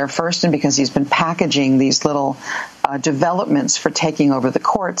got there first and because he's been packaging these little developments for taking over the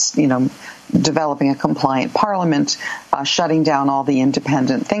courts, you know, developing a compliant parliament, shutting down all the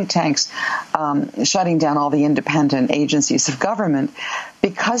independent think tanks, shutting down all the independent agencies of government.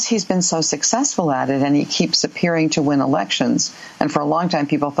 Because he's been so successful at it and he keeps appearing to win elections, and for a long time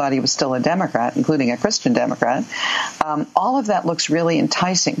people thought he was still a Democrat, including a Christian Democrat, all of that looks really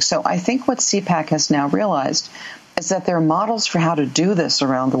enticing. So I think what CPAC has now realized is that there are models for how to do this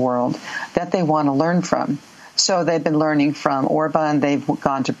around the world that they want to learn from. So they've been learning from Orban. They've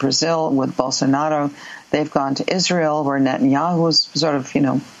gone to Brazil with Bolsonaro. They've gone to Israel, where Netanyahu's sort of,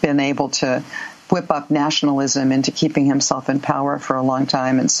 been able to whip up nationalism into keeping himself in power for a long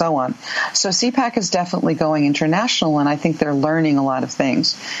time and so on. So CPAC is definitely going international, and I think they're learning a lot of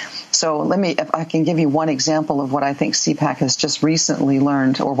things. So if I can give you one example of what I think CPAC has just recently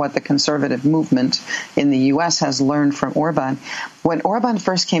learned, or what the conservative movement in the U.S. has learned from Orban. When Orban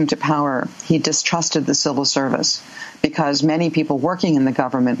first came to power, he distrusted the civil service because many people working in the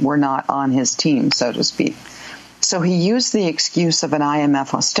government were not on his team, so to speak. So he used the excuse of an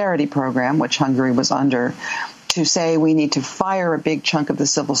IMF austerity program, which Hungary was under, to say we need to fire a big chunk of the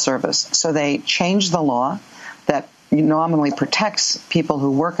civil service. So they changed the law that nominally protects people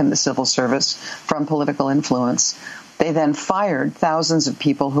who work in the civil service from political influence. They then fired thousands of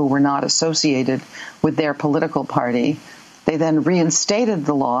people who were not associated with their political party. They then reinstated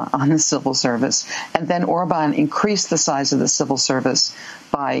the law on the civil service, and then Orban increased the size of the civil service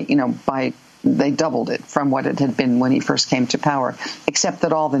they doubled it from what it had been when he first came to power, except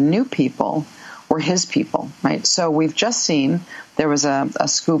that all the new people were his people, right? So we've just seen, there was a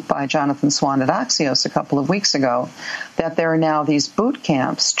scoop by Jonathan Swan at Axios a couple of weeks ago, that there are now these boot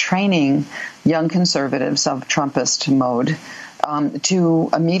camps training young conservatives of Trumpist mode to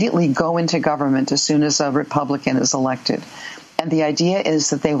immediately go into government as soon as a Republican is elected. And the idea is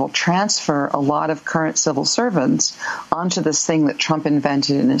that they will transfer a lot of current civil servants onto this thing that Trump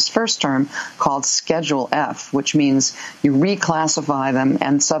invented in his first term called Schedule F, which means you reclassify them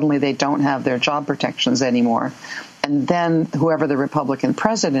and suddenly they don't have their job protections anymore. And then whoever the Republican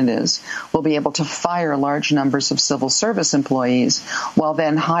president is will be able to fire large numbers of civil service employees while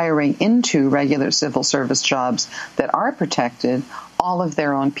then hiring into regular civil service jobs that are protected all of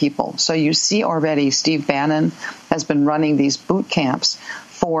their own people. So you see already Steve Bannon has been running these boot camps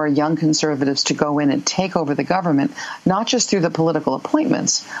for young conservatives to go in and take over the government, not just through the political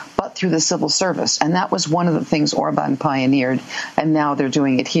appointments, but through the civil service. And that was one of the things Orban pioneered, and now they're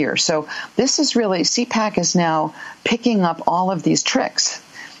doing it here. So this is really, CPAC is now picking up all of these tricks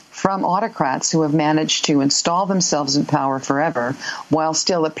from autocrats who have managed to install themselves in power forever while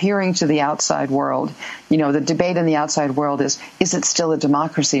still appearing to the outside world. You know, the debate in the outside world is it still a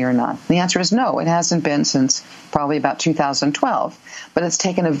democracy or not? The answer is no. It hasn't been since probably about 2012. But it's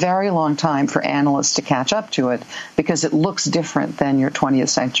taken a very long time for analysts to catch up to it because it looks different than your 20th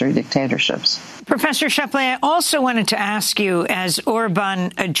century dictatorships. Professor Shapley, I also wanted to ask you, as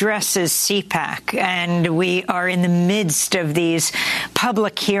Orban addresses CPAC, and we are in the midst of these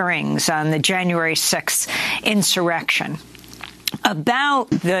public hearings on the January 6th insurrection, about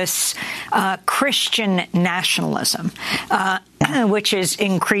this Christian nationalism, which is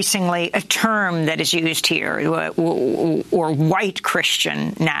increasingly a term that is used here, or white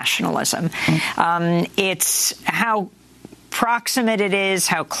Christian nationalism. It's how proximate it is,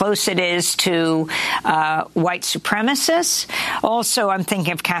 how close it is to white supremacists. Also, I'm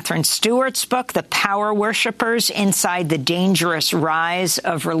thinking of Catherine Stewart's book, The Power Worshippers Inside the Dangerous Rise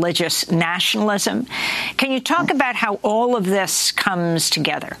of Religious Nationalism. Can you talk about how all of this comes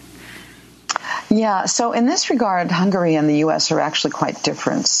together? Yeah, so in this regard, Hungary and the U.S. are actually quite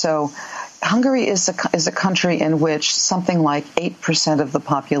different. So Hungary is a country in which something like 8% of the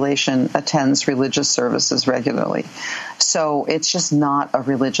population attends religious services regularly. So it's just not a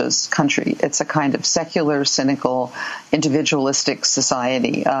religious country. It's a kind of secular, cynical, individualistic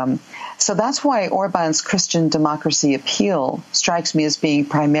society. So that's why Orban's Christian democracy appeal strikes me as being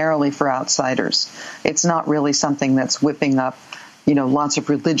primarily for outsiders. It's not really something that's whipping up lots of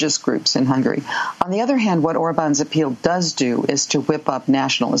religious groups in Hungary. On the other hand, what Orban's appeal does do is to whip up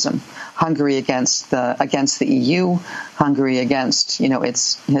nationalism. Hungary against the EU, Hungary against,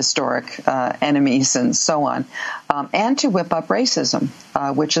 its historic enemies and so on, and to whip up racism,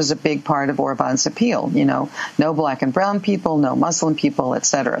 which is a big part of Orban's appeal. No black and brown people, no Muslim people,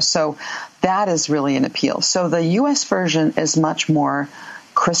 etc. So that is really an appeal. So the U.S. version is much more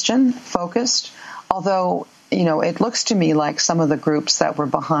Christian focused, although it looks to me like some of the groups that were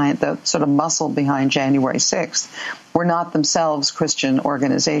behind, the sort of muscle behind January 6th, were not themselves Christian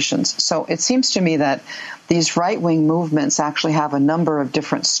organizations. So it seems to me that these right-wing movements actually have a number of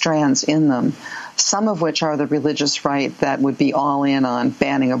different strands in them, some of which are the religious right that would be all in on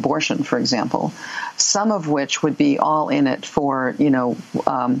banning abortion, for example, some of which would be all in it for,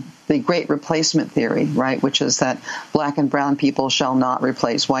 the great replacement theory, right, which is that black and brown people shall not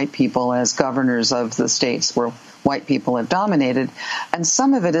replace white people as governors of the states where white people have dominated. And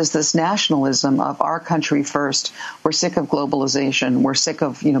some of it is this nationalism of our country first. We're sick of globalization. We're sick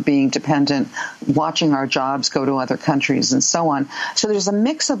of, being dependent, watching our jobs go to other countries and so on. So there's a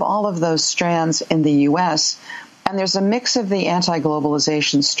mix of all of those strands in the U.S., And there's a mix of the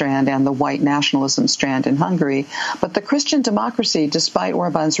anti-globalization strand and the white nationalism strand in Hungary. But the Christian democracy, despite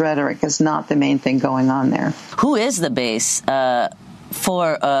Orban's rhetoric, is not the main thing going on there. Who is the base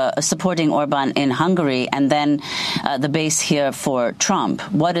for supporting Orban in Hungary, and then the base here for Trump?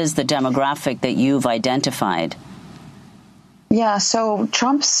 What is the demographic that you've identified? Yeah, so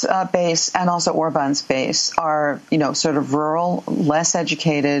Trump's base and also Orban's base are, sort of rural, less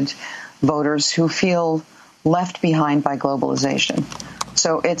educated voters who feel left behind by globalization.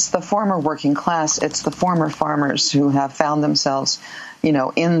 So it's the former working class, it's the former farmers who have found themselves,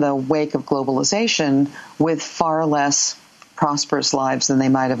 in the wake of globalization with far less prosperous lives than they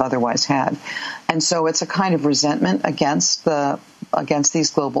might have otherwise had. And so it's a kind of resentment against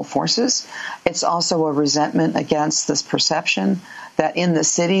these global forces. It's also a resentment against this perception that in the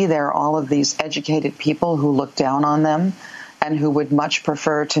city there are all of these educated people who look down on them and who would much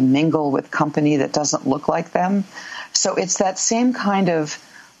prefer to mingle with company that doesn't look like them. So it's that same kind of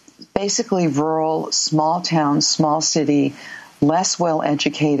basically rural, small town, small city, less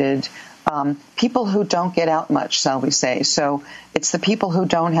well-educated people who don't get out much, shall we say. So it's the people who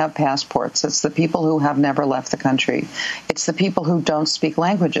don't have passports. It's the people who have never left the country. It's the people who don't speak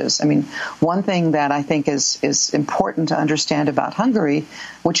languages. I mean, one thing that I think is important to understand about Hungary,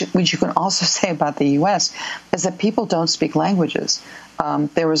 which you can also say about the U.S., is that people don't speak languages.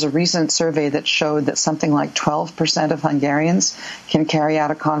 There was a recent survey that showed that something like 12% of Hungarians can carry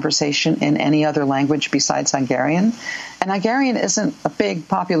out a conversation in any other language besides Hungarian. And Hungarian isn't a big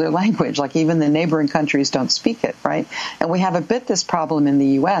popular language, like even the neighboring countries don't speak it, right? And we have a bit this problem in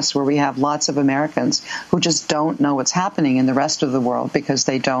the U.S. where we have lots of Americans who just don't know what's happening in the rest of the world because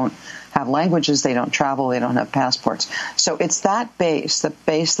they don't have languages, they don't travel, they don't have passports. So it's that base, the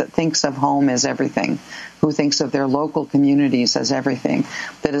base that thinks of home as everything, who thinks of their local communities as everything,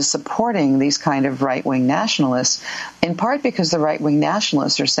 that is supporting these kind of right-wing nationalists, in part because the right-wing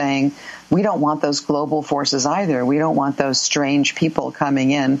nationalists are saying, we don't want those global forces either. We don't want those strange people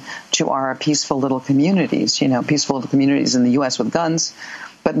coming in to our peaceful little communities, peaceful little communities in the U.S. with guns,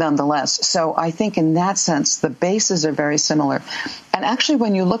 but nonetheless. So I think in that sense, the bases are very similar. And actually,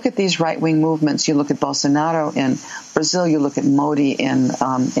 when you look at these right-wing movements, you look at Bolsonaro in Brazil, you look at Modi in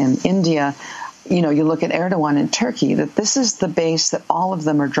India, you look at Erdogan in Turkey, that this is the base that all of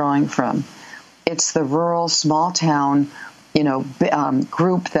them are drawing from. It's the rural, small town,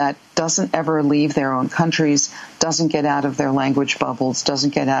 group that doesn't ever leave their own countries, doesn't get out of their language bubbles,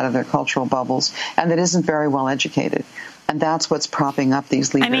 doesn't get out of their cultural bubbles, and that isn't very well educated. And that's what's propping up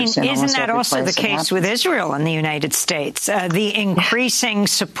these leaders. I mean, isn't that also the case with Israel and the United States? The increasing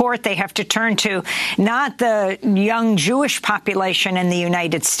support they have to turn to, not the young Jewish population in the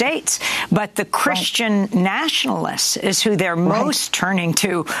United States, but the Christian nationalists is who they're most turning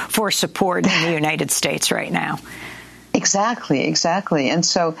to for support in the United States right now. Exactly. And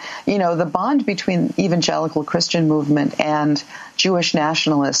so, the bond between evangelical Christian movement and Jewish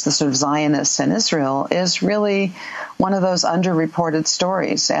nationalists, the sort of Zionists in Israel, is really one of those underreported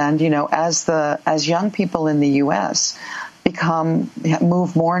stories. And, as young people in the U.S.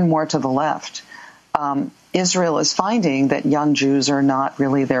 move more and more to the left, Israel is finding that young Jews are not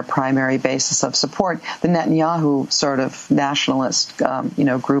really their primary basis of support, the Netanyahu sort of nationalist,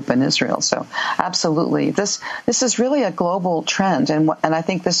 group in Israel. So absolutely, this is really a global trend. And I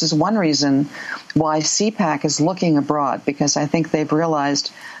think this is one reason why CPAC is looking abroad, because I think they've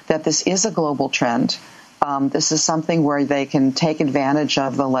realized that this is a global trend. This is something where they can take advantage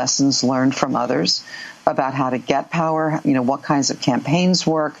of the lessons learned from others about how to get power, what kinds of campaigns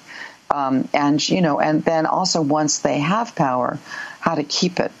work, and then also once they have power, how to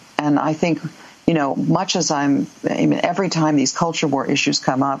keep it. And I think, much as every time these culture war issues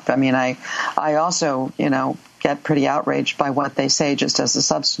come up, I also, get pretty outraged by what they say just as a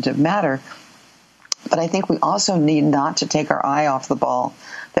substantive matter. But I think we also need not to take our eye off the ball,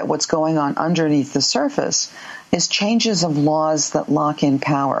 that what's going on underneath the surface is changes of laws that lock in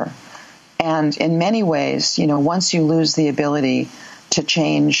power. And in many ways, once you lose the ability to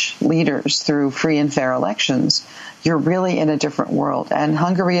change leaders through free and fair elections, you're really in a different world. And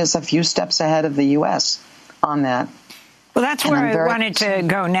Hungary is a few steps ahead of the U.S. on that. Well, that's where I wanted to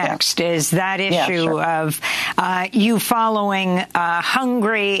go next, is that issue of you following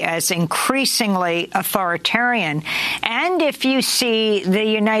Hungary as increasingly authoritarian, and if you see the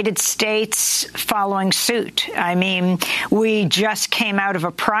United States following suit. I mean, we just came out of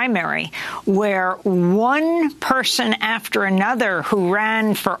a primary where one person after another who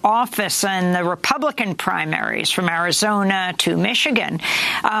ran for office in the Republican primaries, from Arizona to Michigan,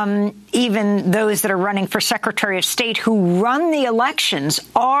 even those that are running for Secretary of State who run the elections,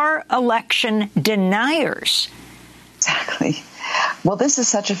 are election deniers. Exactly. Well, this is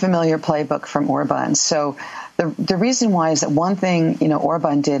such a familiar playbook from Orban. So the reason why is that one thing,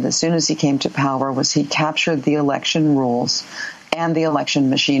 Orban did as soon as he came to power was he captured the election rules and the election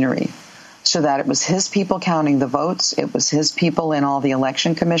machinery so that it was his people counting the votes, it was his people in all the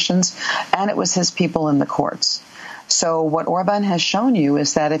election commissions, and it was his people in the courts. So what Orban has shown you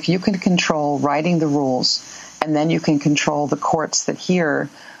is that if you can control writing the rules and then you can control the courts that hear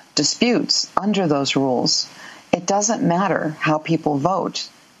disputes under those rules, it doesn't matter how people vote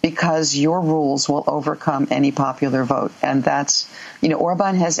because your rules will overcome any popular vote. And that's,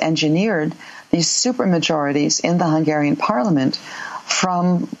 Orban has engineered these supermajorities in the Hungarian parliament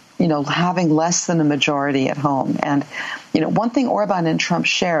from, having less than a majority at home. And, one thing Orban and Trump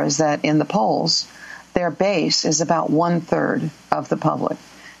share is that in the polls, their base is about 1/3 of the public.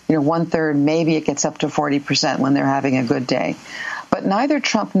 1/3, maybe it gets up to 40% when they're having a good day. But neither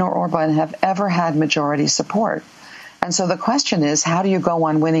Trump nor Orban have ever had majority support. And so the question is, how do you go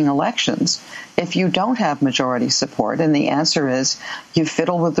on winning elections if you don't have majority support? And the answer is you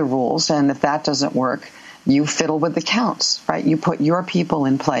fiddle with the rules, and if that doesn't work, you fiddle with the counts, right? You put your people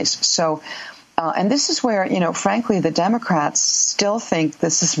in place. So, and this is where, frankly, the Democrats still think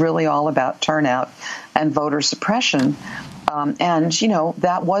this is really all about turnout and voter suppression. And,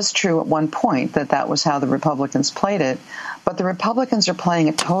 that was true at one point, that was how the Republicans played it. But the Republicans are playing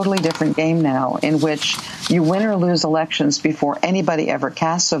a totally different game now in which you win or lose elections before anybody ever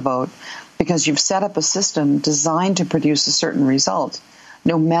casts a vote because you've set up a system designed to produce a certain result,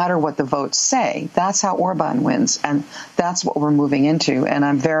 no matter what the votes say. That's how Orban wins, and that's what we're moving into. And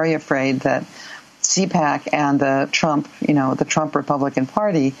I'm very afraid that CPAC and the Trump Republican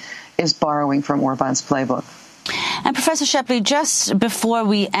Party is borrowing from Orban's playbook. And Professor Shepley, just before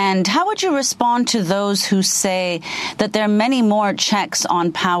we end, how would you respond to those who say that there are many more checks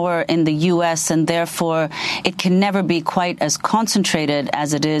on power in the U.S. and therefore it can never be quite as concentrated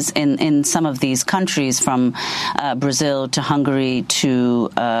as it is in some of these countries, from Brazil to Hungary to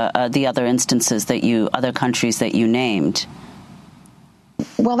the other other countries that you named?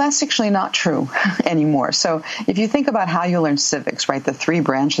 Well, that's actually not true anymore. So if you think about how you learn civics, right, the three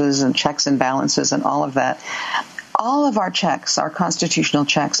branches and checks and balances and all of that, all of our checks, our constitutional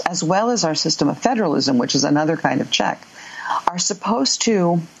checks, as well as our system of federalism, which is another kind of check, are supposed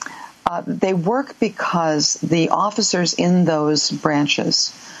to, they work because the officers in those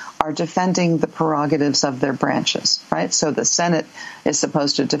branches are defending the prerogatives of their branches, right? So the Senate is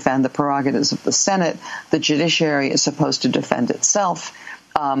supposed to defend the prerogatives of the Senate. The judiciary is supposed to defend itself.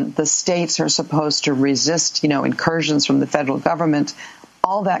 The states are supposed to resist, incursions from the federal government,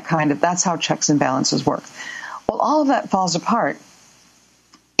 all that that's how checks and balances work. Well, all of that falls apart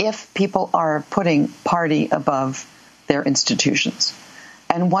if people are putting party above their institutions.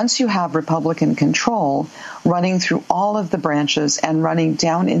 And once you have Republican control running through all of the branches and running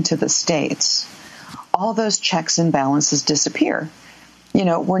down into the states, all those checks and balances disappear.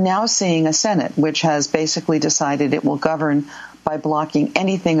 We're now seeing a Senate which has basically decided it will govern by blocking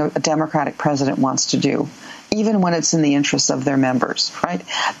anything a Democratic president wants to do, even when it's in the interests of their members, right?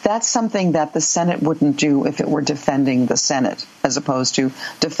 That's something that the Senate wouldn't do if it were defending the Senate as opposed to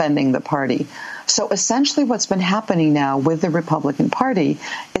defending the party. So essentially what's been happening now with the Republican Party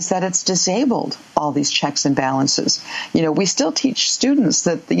is that it's disabled all these checks and balances. We still teach students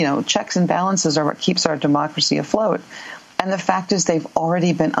that, checks and balances are what keeps our democracy afloat. And the fact is they've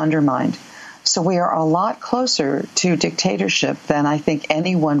already been undermined. So we are a lot closer to dictatorship than I think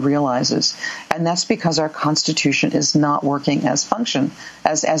anyone realizes. And that's because our Constitution is not working as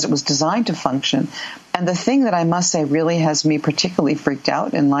it was designed to function. And the thing that I must say really has me particularly freaked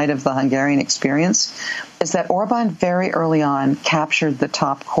out in light of the Hungarian experience is that Orban very early on captured the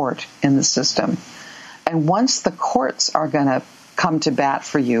top court in the system. And once the courts are going to come to bat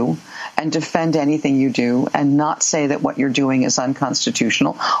for you and defend anything you do and not say that what you're doing is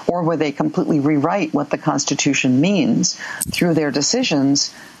unconstitutional, or where they completely rewrite what the Constitution means through their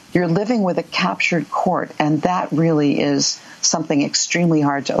decisions, you're living with a captured court. And that really is something extremely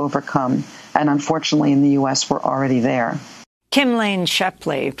hard to overcome. And unfortunately, in the U.S., we're already there. Kim Lane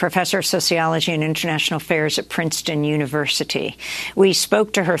Shepley, professor of sociology and international affairs at Princeton University. We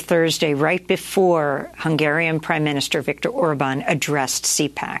spoke to her Thursday right before Hungarian Prime Minister Viktor Orban addressed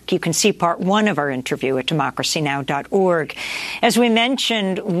CPAC. You can see part one of our interview at democracynow.org. As we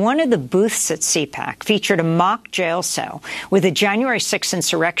mentioned, one of the booths at CPAC featured a mock jail cell with a January 6th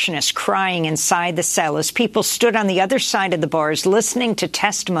insurrectionist crying inside the cell as people stood on the other side of the bars listening to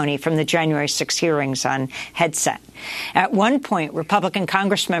testimony from the January 6th hearings on headset. At one point, Republican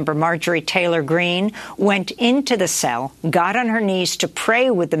Congressmember Marjorie Taylor Greene went into the cell, got on her knees to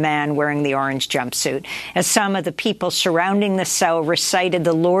pray with the man wearing the orange jumpsuit, as some of the people surrounding the cell recited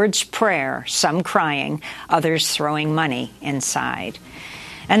the Lord's Prayer, some crying, others throwing money inside.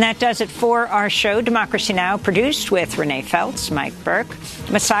 And that does it for our show, Democracy Now!, produced with Renee Feltz, Mike Burke,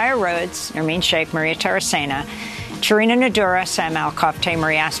 Messiah Rhodes, Nermeen Sheikh, Maria Taracena, Charina Nadura, Sam Alcoff,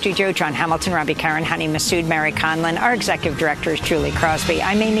 Marie Astudio, John Hamilton, Robbie Karen, Hani Massoud, Mary Conlon. Our executive director is Julie Crosby.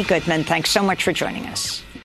 I'm Amy Goodman. Thanks so much for joining us.